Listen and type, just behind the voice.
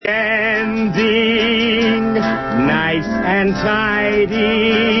ending, nice and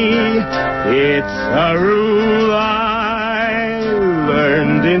tidy. It's a rule I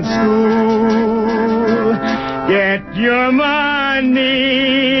learned in school. Get your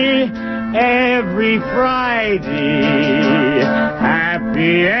money every Friday.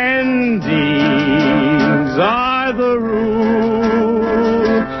 Happy endings are the rule.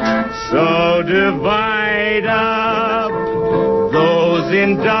 So divide up those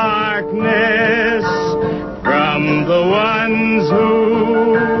in darkness from the ones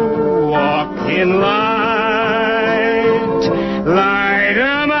who walk in light. Light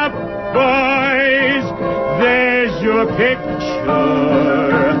 'em up, boys, there's your picture.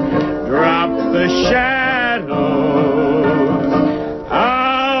 Drop the shadows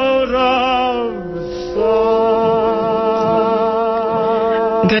out of sight.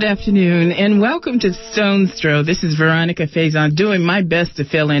 Good afternoon, and welcome to Stone's Throw. This is Veronica Faison, doing my best to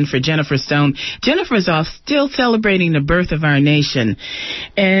fill in for Jennifer Stone. Jennifer's off still celebrating the birth of our nation.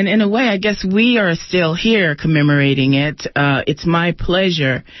 And in a way, I guess we are still here commemorating it. It's my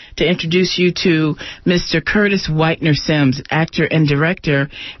pleasure to introduce you to Mr. Curtis Whitener Sims, actor and director.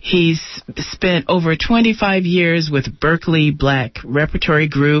 He's spent over 25 years with Berkeley Black Repertory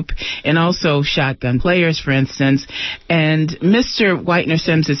Group and also Shotgun Players, for instance. And Mr. Whitener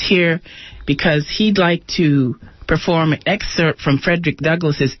Sims is here because he'd like to perform an excerpt from Frederick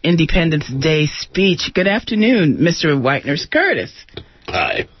Douglass's Independence Day speech. Good afternoon, Mr. Whitener. Curtis.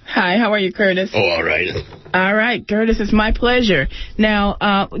 Hi. Hi, how are you, Curtis? Oh, all right. All right, Curtis, it's my pleasure. Now,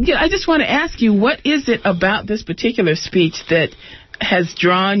 I just want to ask you, what is it about this particular speech that has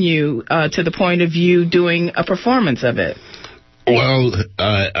drawn you to the point of you doing a performance of it? Well,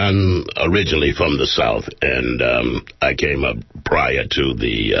 I'm originally from the South, and I came up prior to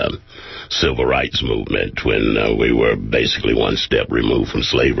the Civil Rights Movement when we were basically one step removed from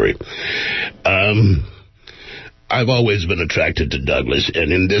slavery. I've always been attracted to Douglass,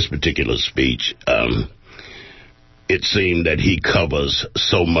 and in this particular speech, it seemed that he covers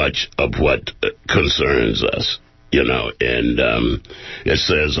so much of what concerns us, you know, and it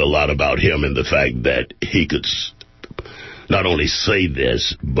says a lot about him and the fact that he could not only say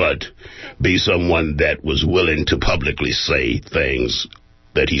this, but be someone that was willing to publicly say things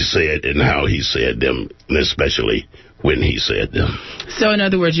that he said and how he said them, and especially when he said them. So, in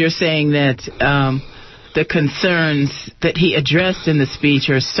other words, you're saying that the concerns that he addressed in the speech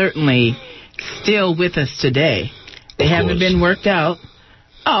are certainly still with us today. They haven't been worked out.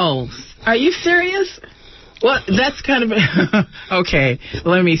 Oh, are you serious? Well, that's kind of... Okay,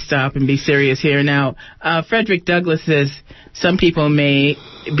 let me stop and be serious here. Now, Frederick Douglass is, some people may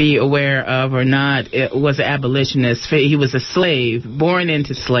be aware of or not, it was an abolitionist. He was a slave, born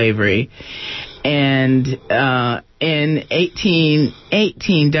into slavery. And in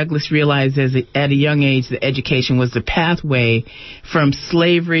 1818, Douglass realized at a young age that education was the pathway from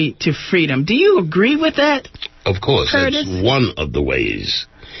slavery to freedom. Do you agree with that? Of course, Curtis? It's one of the ways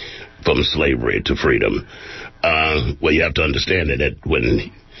from slavery to freedom. Well, you have to understand that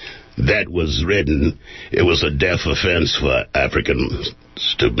when that was written, it was a death offense for Africans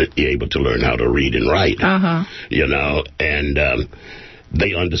to be able to learn how to read and write. You know, and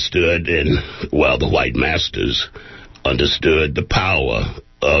they understood, and well, the white masters understood the power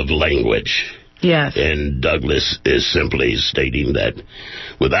of language. Yes. And Douglass is simply stating that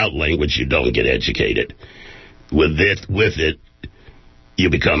without language, you don't get educated. With it, you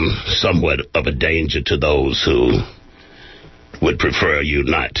become somewhat of a danger to those who would prefer you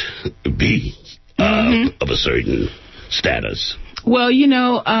not be of a certain status. Well, you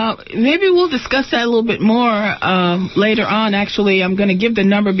know, maybe we'll discuss that a little bit more later on. Actually, I'm going to give the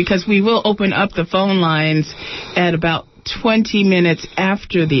number because we will open up the phone lines at about 20 minutes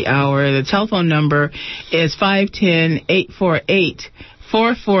after the hour. The telephone number is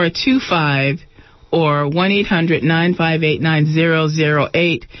 510-848-4425 or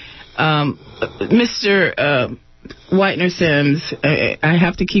 1-800-958-9008. Mr. Whitener Sims, I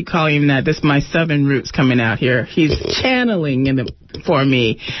have to keep calling him that. That's my Southern roots coming out here. He's channeling for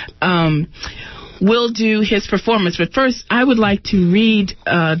me. We'll do his performance, but first I would like to read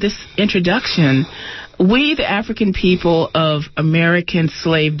this introduction. We, the African people of American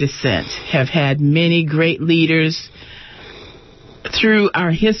slave descent, have had many great leaders through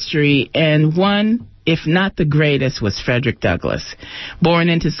our history, and one, if not the greatest, was Frederick Douglass. Born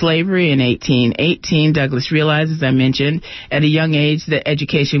into slavery in 1818, Douglass realized, as I mentioned, at a young age that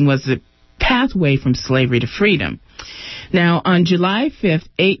education was the pathway from slavery to freedom. Now, on July 5th,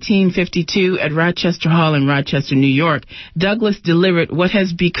 1852, at Rochester Hall in Rochester, New York, Douglass delivered what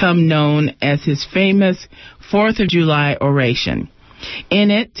has become known as his famous 4th of July oration.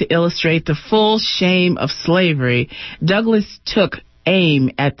 In it, to illustrate the full shame of slavery, Douglass took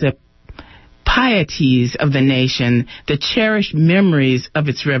aim at the pieties of the nation, the cherished memories of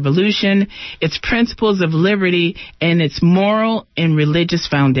its revolution, its principles of liberty, and its moral and religious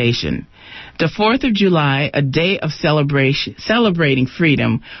foundation. The 4th of July, a day of celebrating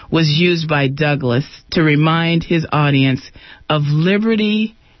freedom, was used by Douglass to remind his audience of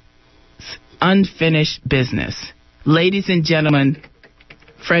liberty's unfinished business. Ladies and gentlemen,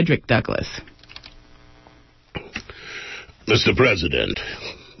 Frederick Douglass. Mr. President,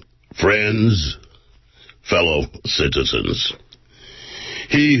 friends, fellow citizens,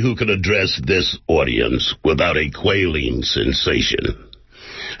 he who can address this audience without a quailing sensation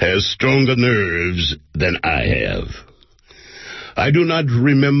has stronger nerves than I have. I do not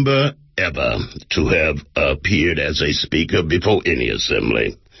remember ever to have appeared as a speaker before any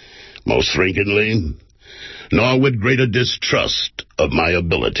assembly, most frequently, nor with greater distrust of my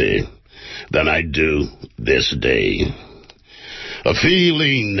ability than I do this day. A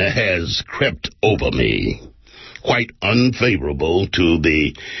feeling has crept over me, quite unfavorable to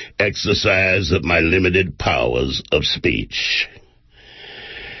the exercise of my limited powers of speech.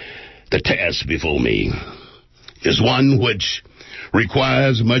 The task before me is one which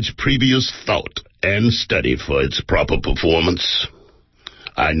requires much previous thought and study for its proper performance.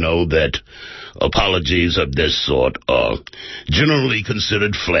 I know that apologies of this sort are generally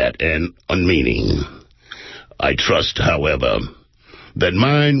considered flat and unmeaning. I trust, however, that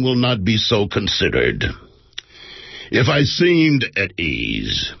mine will not be so considered. If I seemed at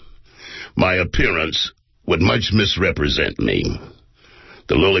ease, my appearance would much misrepresent me.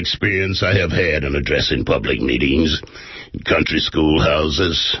 The little experience I have had in addressing public meetings in country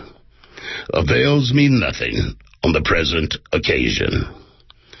schoolhouses avails me nothing on the present occasion.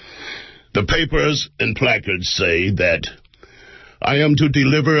 The papers and placards say that I am to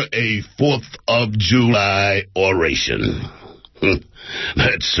deliver a 4th of July oration.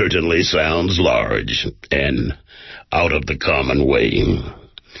 That certainly sounds large and out of the common way.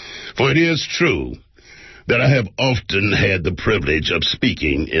 For it is true that I have often had the privilege of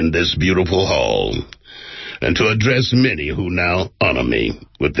speaking in this beautiful hall and to address many who now honor me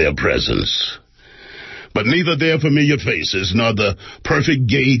with their presence. But neither their familiar faces nor the perfect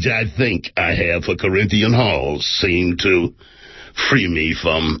gauge I think I have for Corinthian halls seem to free me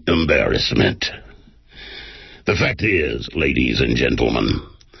from embarrassment. The fact is, ladies and gentlemen,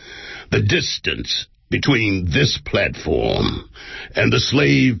 the distance between this platform and the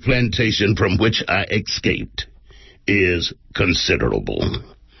slave plantation from which I escaped is considerable,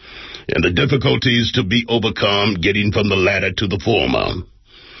 and the difficulties to be overcome getting from the latter to the former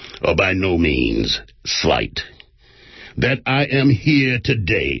are by no means slight. That I am here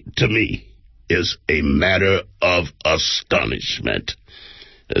today, to me, is a matter of astonishment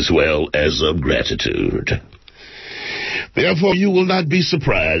as well as of gratitude. Therefore, you will not be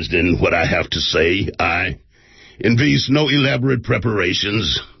surprised in what I have to say. I invest no elaborate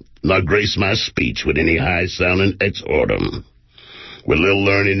preparations, nor grace my speech with any high-sounding exordium. With little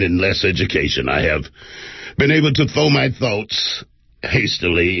learning and less education, I have been able to throw my thoughts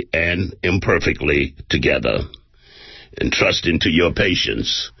hastily and imperfectly together, and trusting to your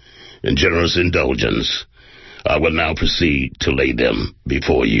patience and generous indulgence, I will now proceed to lay them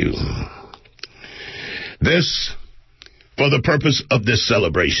before you. This, for the purpose of this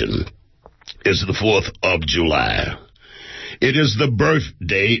celebration, is the 4th of July. It is the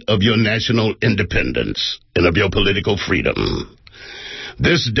birthday of your national independence and of your political freedom.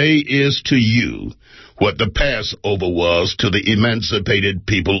 This day is to you what the Passover was to the emancipated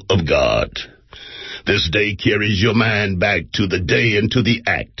people of God. This day carries your mind back to the day and to the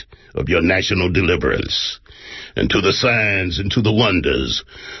act of your national deliverance, and to the signs and to the wonders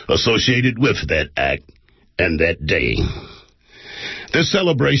associated with that act and that day. This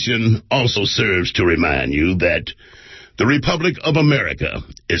celebration also serves to remind you that the Republic of America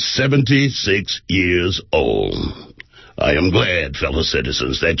is 76 years old. I am glad, fellow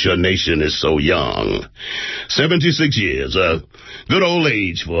citizens, that your nation is so young. 76 years, a good old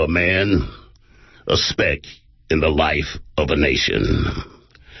age for a man, a speck in the life of a nation.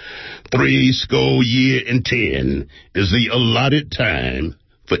 70 years and 10 is the allotted time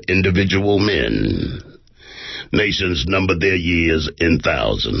for individual men. Nations number their years in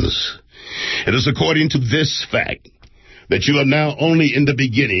thousands. It is according to this fact that you are now only in the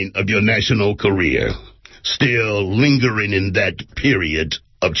beginning of your national career, still lingering in that period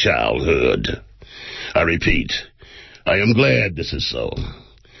of childhood. I repeat, I am glad this is so.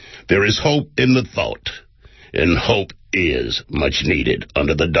 There is hope in the thought, and hope is much needed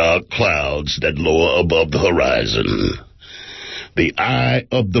under the dark clouds that lower above the horizon. the eye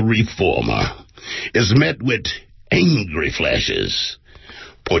of the reformer is met with angry flashes,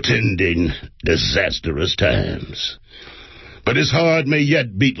 portending disastrous times. But his heart may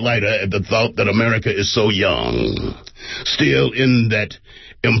yet beat lighter at the thought that America is so young, still in that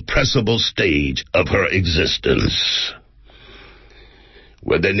impressible stage of her existence.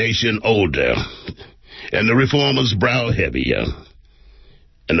 Were the nation older, and the reformer's brow heavier,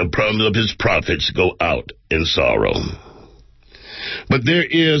 and the plums of his prophets go out in sorrow. But there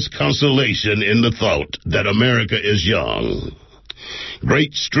is consolation in the thought that America is young.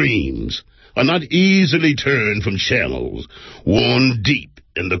 Great streams are not easily turned from channels worn deep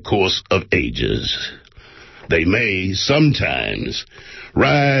in the course of ages. They may sometimes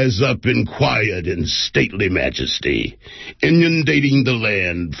rise up in quiet and stately majesty, inundating the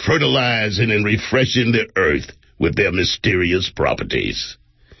land, fertilizing and refreshing the earth with their mysterious properties.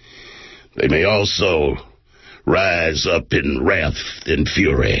 They may also rise up in wrath and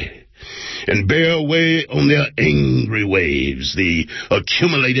fury, and bear away on their angry waves the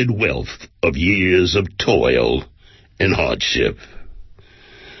accumulated wealth of years of toil and hardship.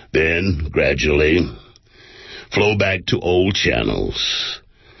 Then, gradually, flow back to old channels,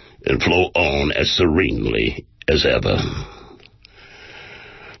 and flow on as serenely as ever.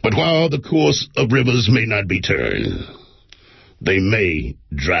 But while the course of rivers may not be turned, they may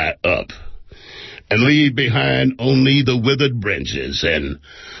dry up, and leave behind only the withered branches and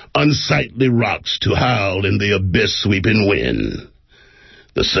unsightly rocks to howl in the abyss-sweeping wind,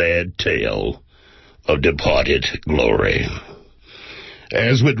 the sad tale of departed glory.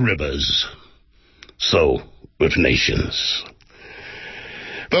 As with rivers, so with nations.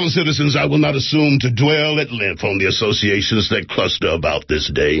 Fellow citizens, I will not assume to dwell at length on the associations that cluster about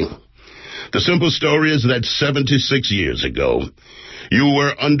this day. The simple story is that 76 years ago, you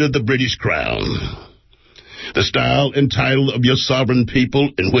were under the British crown. The style and title of your sovereign people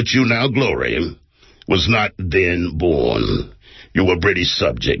in which you now glory was not then born. You were British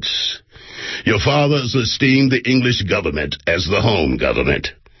subjects. Your fathers esteemed the English government as the home government,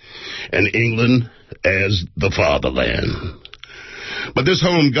 and England as the fatherland. But this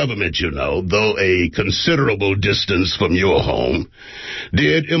home government, you know, though a considerable distance from your home,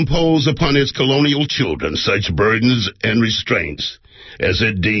 did impose upon its colonial children such burdens and restraints as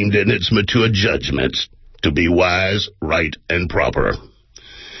it deemed in its mature judgments to be wise, right, and proper.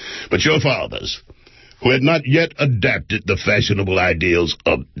 But your fathers, who had not yet adapted the fashionable ideals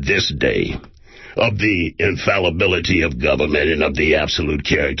of this day, of the infallibility of government and of the absolute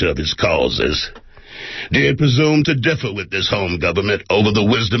character of its causes, did presume to differ with this home government over the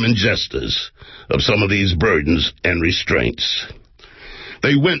wisdom and justice of some of these burdens and restraints.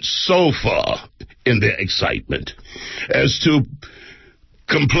 They went so far in their excitement as to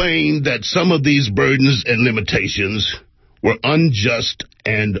complain that some of these burdens and limitations were unjust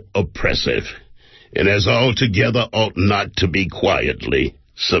and oppressive, and as altogether ought not to be quietly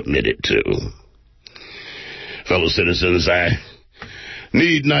submitted to. Fellow citizens, I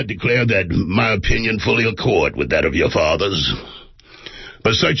need not declare that my opinion fully accord with that of your fathers,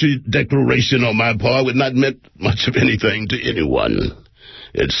 but such a declaration on my part would not mean much of anything to anyone.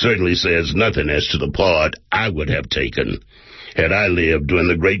 It certainly says nothing as to the part I would have taken had I lived during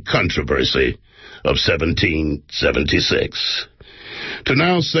the great controversy of 1776. To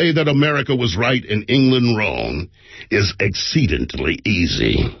now say that America was right and England wrong is exceedingly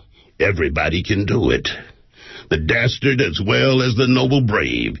easy. Everybody can do it. The dastard as well as the noble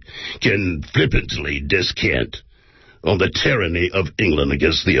brave can flippantly descant on the tyranny of England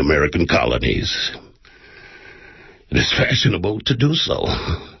against the American colonies. It is fashionable to do so.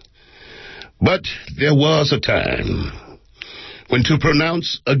 But there was a time when to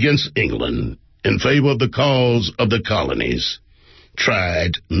pronounce against England in favor of the cause of the colonies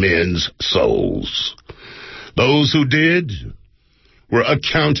tried men's souls. Those who did were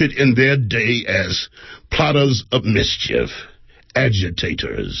accounted in their day as plotters of mischief,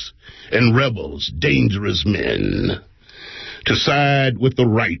 agitators, and rebels, dangerous men. To side with the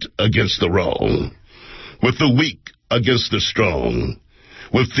right against the wrong, with the weak against the strong,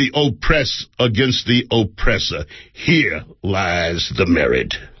 with the oppressed against the oppressor, here lies the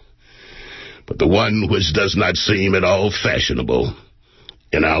merit. But the one which does not seem at all fashionable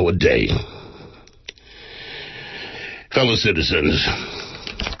in our day. Fellow citizens,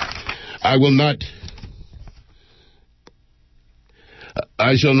 I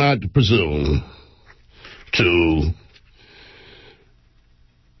shall not presume to,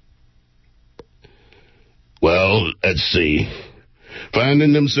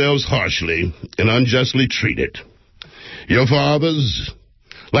 finding themselves harshly and unjustly treated. Your fathers,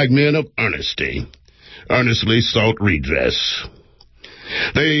 like men of earnestly sought redress.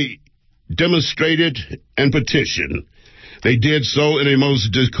 They demonstrated and petitioned. They did so in a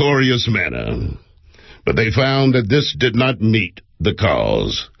most decorous manner. But they found that this did not meet the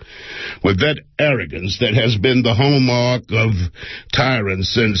cause. With that arrogance that has been the hallmark of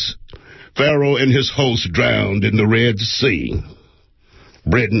tyrants since Pharaoh and his host drowned in the Red Sea,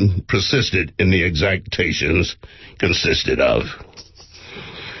 Britain persisted in the exactions consisted of.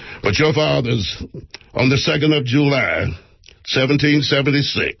 But your fathers, on the 2nd of July,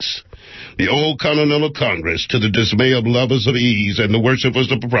 1776, the old Continental Congress, to the dismay of lovers of ease and the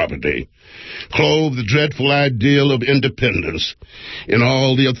worshippers of property, clothed the dreadful ideal of independence in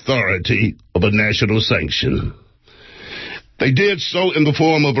all the authority of a national sanction. They did so in the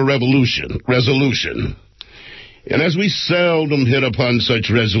form of a resolution. And as we seldom hit upon such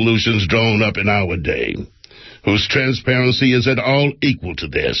resolutions drawn up in our day, whose transparency is at all equal to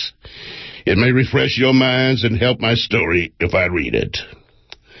this, it may refresh your minds and help my story if I read it.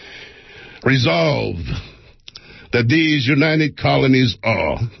 Resolve that these united colonies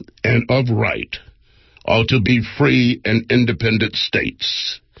are, and of right, ought to be free and independent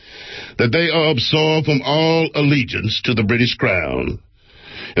states, that they are absolved from all allegiance to the British Crown,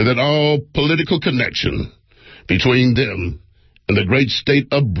 and that all political connection between them and the great state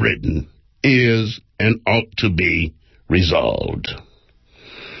of Britain is and ought to be resolved.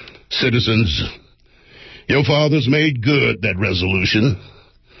 Citizens, your fathers made good that resolution.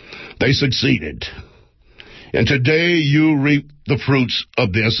 They succeeded. And today you reap the fruits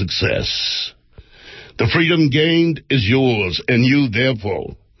of their success. The freedom gained is yours, and you,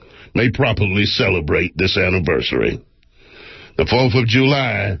 therefore, may properly celebrate this anniversary. The 4th of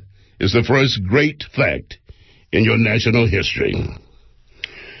July is the first great fact in your national history.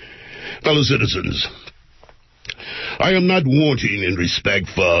 Fellow citizens, I am not wanting in respect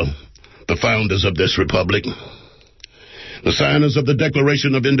for the founders of this republic. The signers of the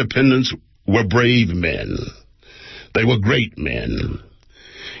Declaration of Independence were brave men. They were great men,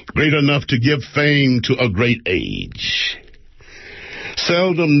 great enough to give fame to a great age.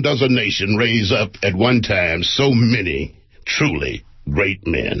 Seldom does a nation raise up at one time so many truly great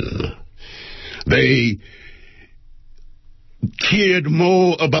men. They cared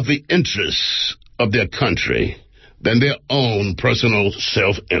more about the interests of their country than their own personal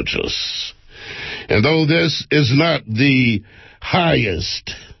self-interests. And though this is not the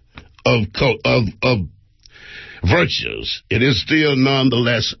highest of virtues, it is still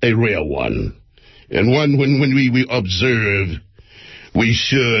nonetheless a rare one, and one when we observe, we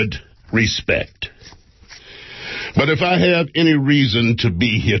should respect. But if I have any reason to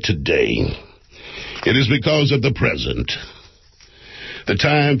be here today, it is because of the present. The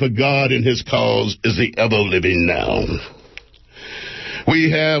time for God and his cause is the ever-living now.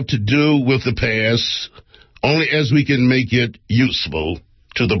 We have to do with the past only as we can make it useful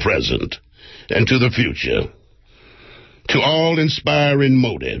to the present and to the future, to all inspiring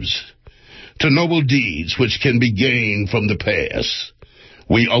motives, to noble deeds which can be gained from the past.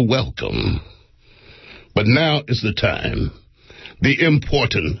 We are welcome. But now is the time, the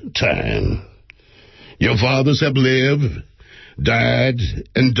important time. Your fathers have lived, died,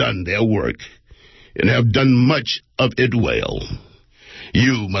 and done their work, and have done much of it well.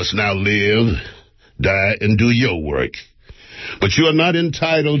 You must now live, die, and do your work. But you are not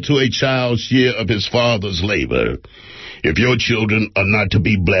entitled to a child's share of his father's labor if your children are not to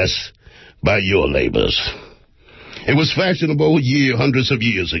be blessed by your labors. It was fashionable hundreds of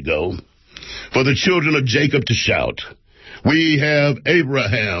years ago for the children of Jacob to shout, "We have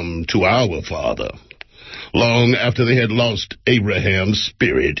Abraham to our father," long after they had lost Abraham's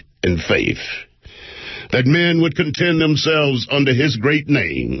spirit and faith. That men would content themselves under his great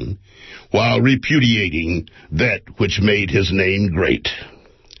name while repudiating that which made his name great.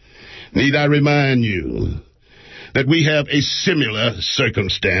 Need I remind you that we have a similar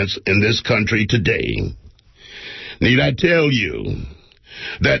circumstance in this country today? Need I tell you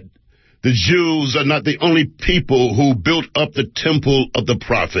that the Jews are not the only people who built up the temple of the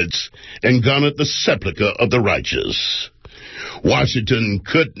prophets and garnered the sepulchre of the righteous? Washington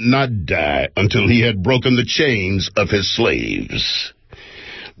could not die until he had broken the chains of his slaves.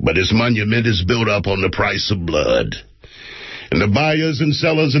 But his monument is built up on the price of blood. And the buyers and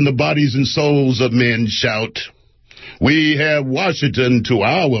sellers in the bodies and souls of men shout, "We have Washington to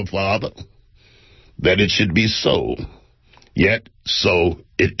our father." That it should be so. Yet so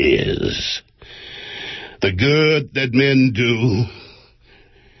it is. The good that men do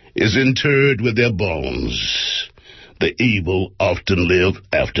is interred with their bones. The evil often live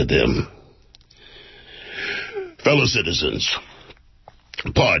after them. Fellow citizens,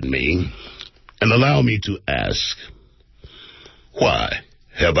 pardon me, and allow me to ask, why?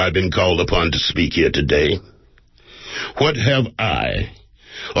 have I been called upon to speak here today? What have I,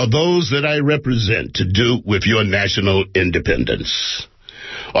 or those that I represent, to do with your national independence?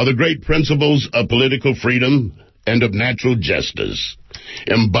 Are the great principles of political freedom and of natural justice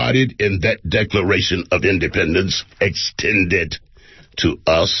embodied in that Declaration of Independence extended to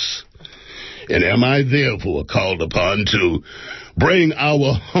us? And am I therefore called upon to bring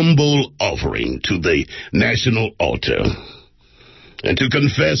our humble offering to the national altar and to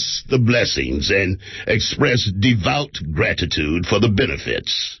confess the blessings and express devout gratitude for the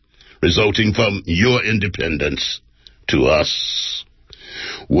benefits resulting from your independence to us?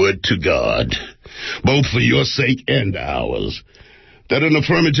 Would to God, both for your sake and ours, that an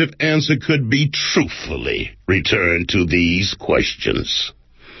affirmative answer could be truthfully returned to these questions.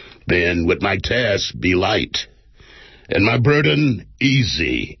 Then would my task be light, and my burden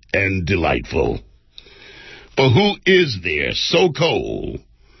easy and delightful. For who is there so cold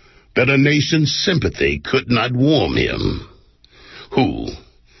that a nation's sympathy could not warm him? Who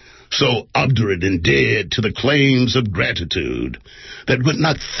so obdurate and dead to the claims of gratitude that would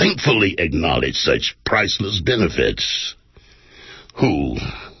not thankfully acknowledge such priceless benefits? Who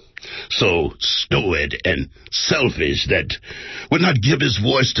so stolid and selfish that would not give his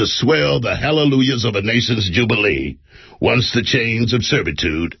voice to swell the hallelujahs of a nation's jubilee once the chains of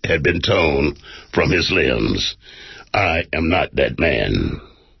servitude had been torn from his limbs? I am not that man.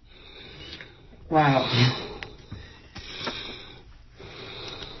 Wow.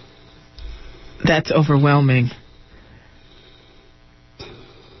 That's overwhelming.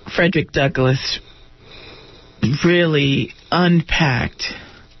 Frederick Douglass really unpacked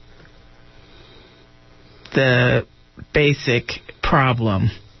the basic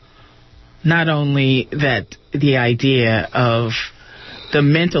problem. Not only that the idea of the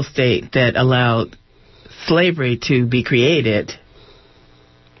mental state that allowed slavery to be created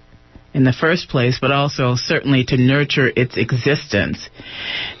in the first place, but also certainly to nurture its existence.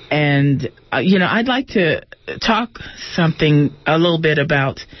 And, I'd like to talk a little bit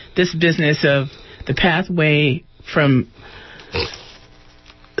about this business of the pathway from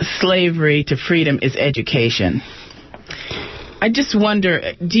slavery to freedom is education. I just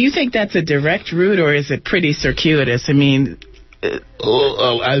wonder, do you think that's a direct route or is it pretty circuitous? I mean...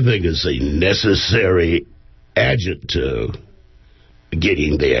 I think it's a necessary adjunct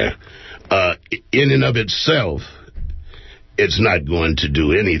getting there. In and of itself, it's not going to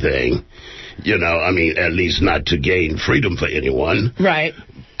do anything, at least not to gain freedom for anyone. Right.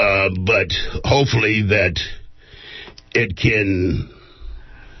 But hopefully that it can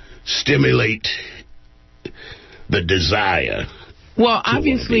stimulate the desire. Well,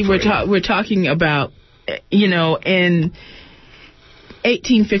 obviously we're talking about, in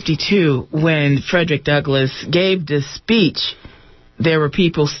 1852 when Frederick Douglass gave this speech, there were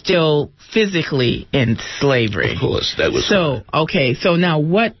people still physically in slavery. Of course, that was so. Okay, so now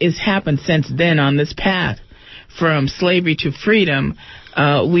what has happened since then on this path from slavery to freedom?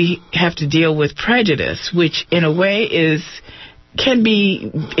 We have to deal with prejudice, which in a way can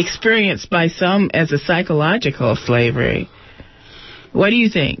be experienced by some as a psychological slavery. What do you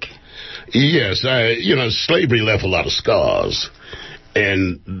think? Yes, slavery left a lot of scars,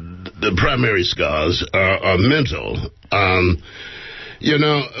 and the primary scars are mental.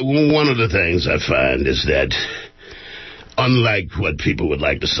 One of the things I find is that, unlike what people would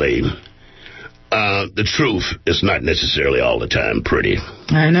like to say, the truth is not necessarily all the time pretty.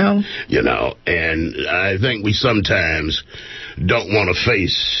 I know. And I think we sometimes don't want to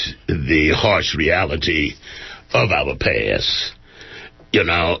face the harsh reality of our past,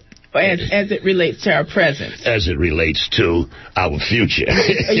 As it relates to our present. As it relates to our future.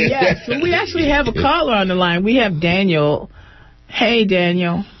 Yes. Well, we actually have a caller on the line. We have Daniel. Hey,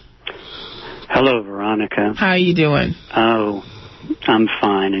 Daniel. Hello, Veronica. How are you doing? Oh, I'm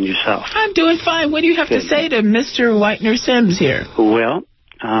fine. And yourself? I'm doing fine. What do you have to say to Mr. Whitener Sims here? Well,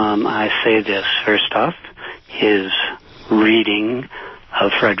 I say this. First off, his reading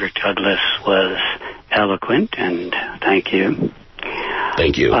of Frederick Douglass was eloquent, and thank you.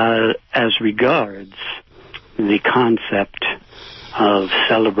 Thank you. As regards the concept of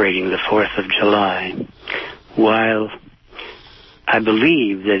celebrating the 4th of July, while I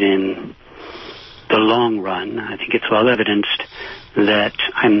believe that in the long run, I think it's well evidenced that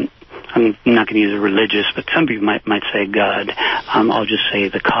I'm not going to use a religious, but some people might say God. I'll just say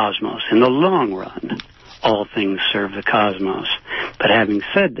the cosmos. In the long run, all things serve the cosmos. But having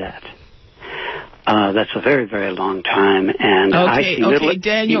said that, that's a very, very long time, and okay,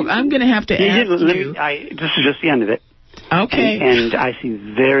 Daniel, I'm going to have to ask you. This is just the end of it. Okay. And I see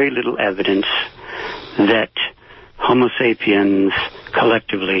very little evidence that Homo sapiens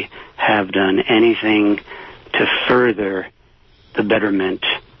collectively have done anything to further the betterment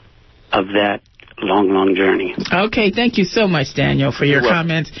of that long, long journey. Okay, thank you so much, Daniel, for your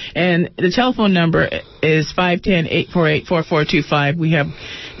comments. And the telephone number is 510-848-4425. We have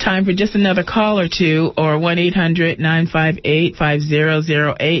time for just another call or two, or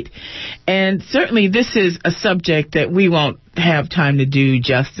 1-800-958-5008. And certainly this is a subject that we won't have time to do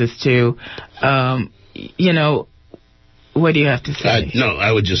justice to. What do you have to say?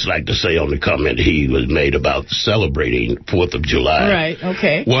 I would just like to say on the comment he was made about celebrating 4th of July. Right,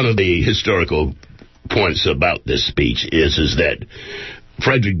 okay. One of the historical points about this speech is that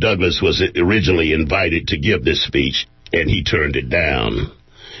Frederick Douglass was originally invited to give this speech, and he turned it down.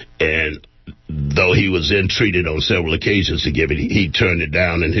 And though he was entreated on several occasions to give it, he turned it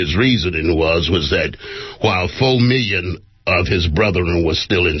down, and his reasoning was that while 4 million of his brethren was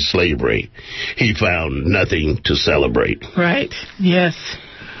still in slavery, he found nothing to celebrate. Right, yes.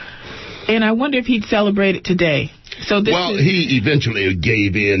 And I wonder if he'd celebrate it today. He eventually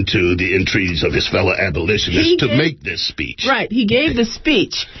gave in to the entreaties of his fellow abolitionists to make this speech. Right, he gave the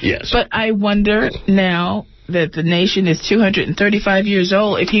speech. Yes. But I wonder now that the nation is 235 years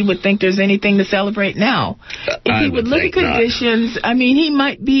old, if he would think there's anything to celebrate now. If he would look at conditions, he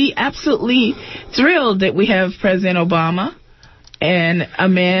might be absolutely thrilled that we have President Obama and a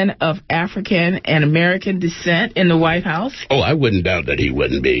man of African and American descent in the White House. Oh, I wouldn't doubt that he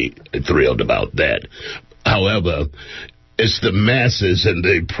wouldn't be thrilled about that. However, it's the masses and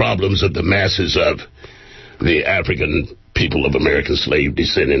the problems of the masses of the African people of American slave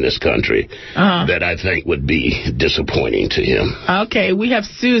descent in this country that I think would be disappointing to him. Okay, we have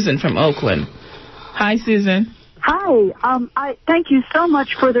Susan from Oakland. Hi, Susan. Hi. I thank you so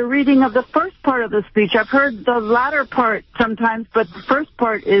much for the reading of the first part of the speech. I've heard the latter part sometimes, but the first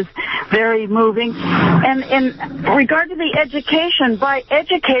part is very moving. And in regard to the education, by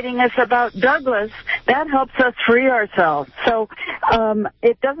educating us about Douglass, that helps us free ourselves. So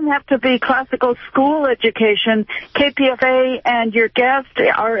it doesn't have to be classical school education. KPFA and your guest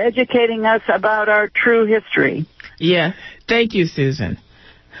are educating us about our true history. Yeah. Thank you, Susan.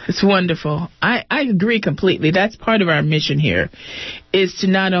 It's wonderful. I agree completely. That's part of our mission here, is to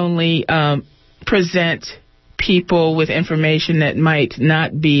not only present people with information that might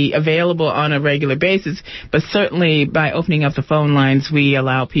not be available on a regular basis, but certainly by opening up the phone lines, we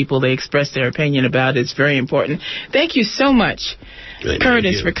allow people to express their opinion about it. It's very important. Thank you so much,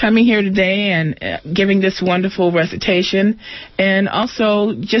 Curtis, for coming here today and giving this wonderful recitation, and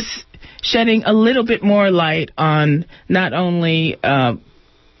also just shedding a little bit more light on not only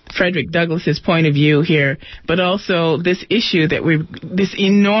Frederick Douglass's point of view here, but also this issue that this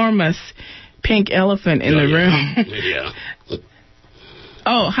enormous pink elephant in the room. Yeah.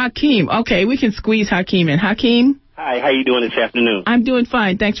 Oh, Hakeem. Okay, we can squeeze Hakeem in. Hakeem? Hi, how you doing this afternoon? I'm doing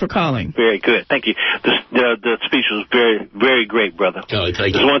fine. Thanks for calling. Very good. Thank you. The speech was very, very great, brother. Oh, thank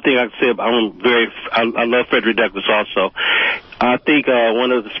you. There's one thing I can say about I love Frederick Douglass also. I think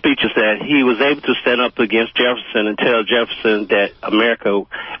one of the speeches that he was able to stand up against Jefferson and tell Jefferson that America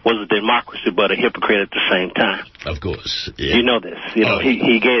was a democracy but a hypocrite at the same time. Of course. Yeah. You know this.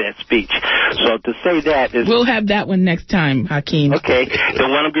 He gave that speech. So to say that is... We'll have that one next time, Hakeem. Okay. So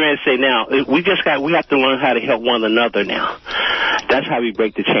what I'm going to say now, we have to learn how to help one another now. That's how we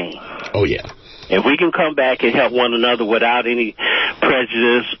break the chain. Oh, yeah. If we can come back and help one another without any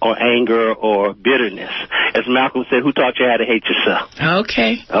prejudice or anger or bitterness. As Malcolm said, who taught you how to hate yourself?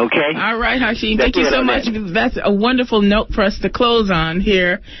 Okay. Okay? All right, Hakeem. Thank you so much. That's a wonderful note for us to close on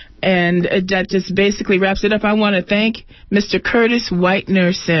here. And that just basically wraps it up. I want to thank Mr. Curtis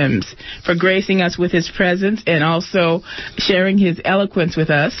Whitener Sims for gracing us with his presence and also sharing his eloquence with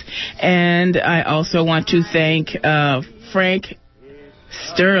us. And I also want to thank Frank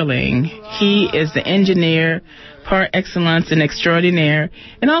Sterling. He is the engineer par excellence and extraordinaire.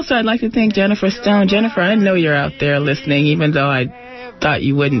 And also I'd like to thank Jennifer Stone. Jennifer, I know you're out there listening, even though I thought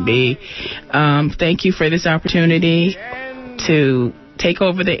you wouldn't be. Thank you for this opportunity to take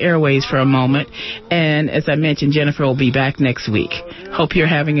over the airways for a moment. And as I mentioned, Jennifer will be back next week. Hope you're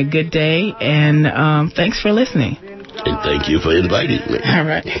having a good day, and thanks for listening. And thank you for inviting me. All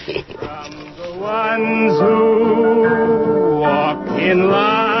right. The ones who walk in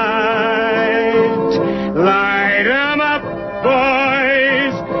light, light 'em up,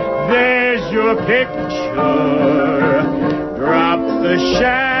 boys, there's your picture. Drop the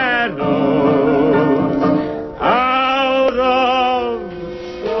shadow.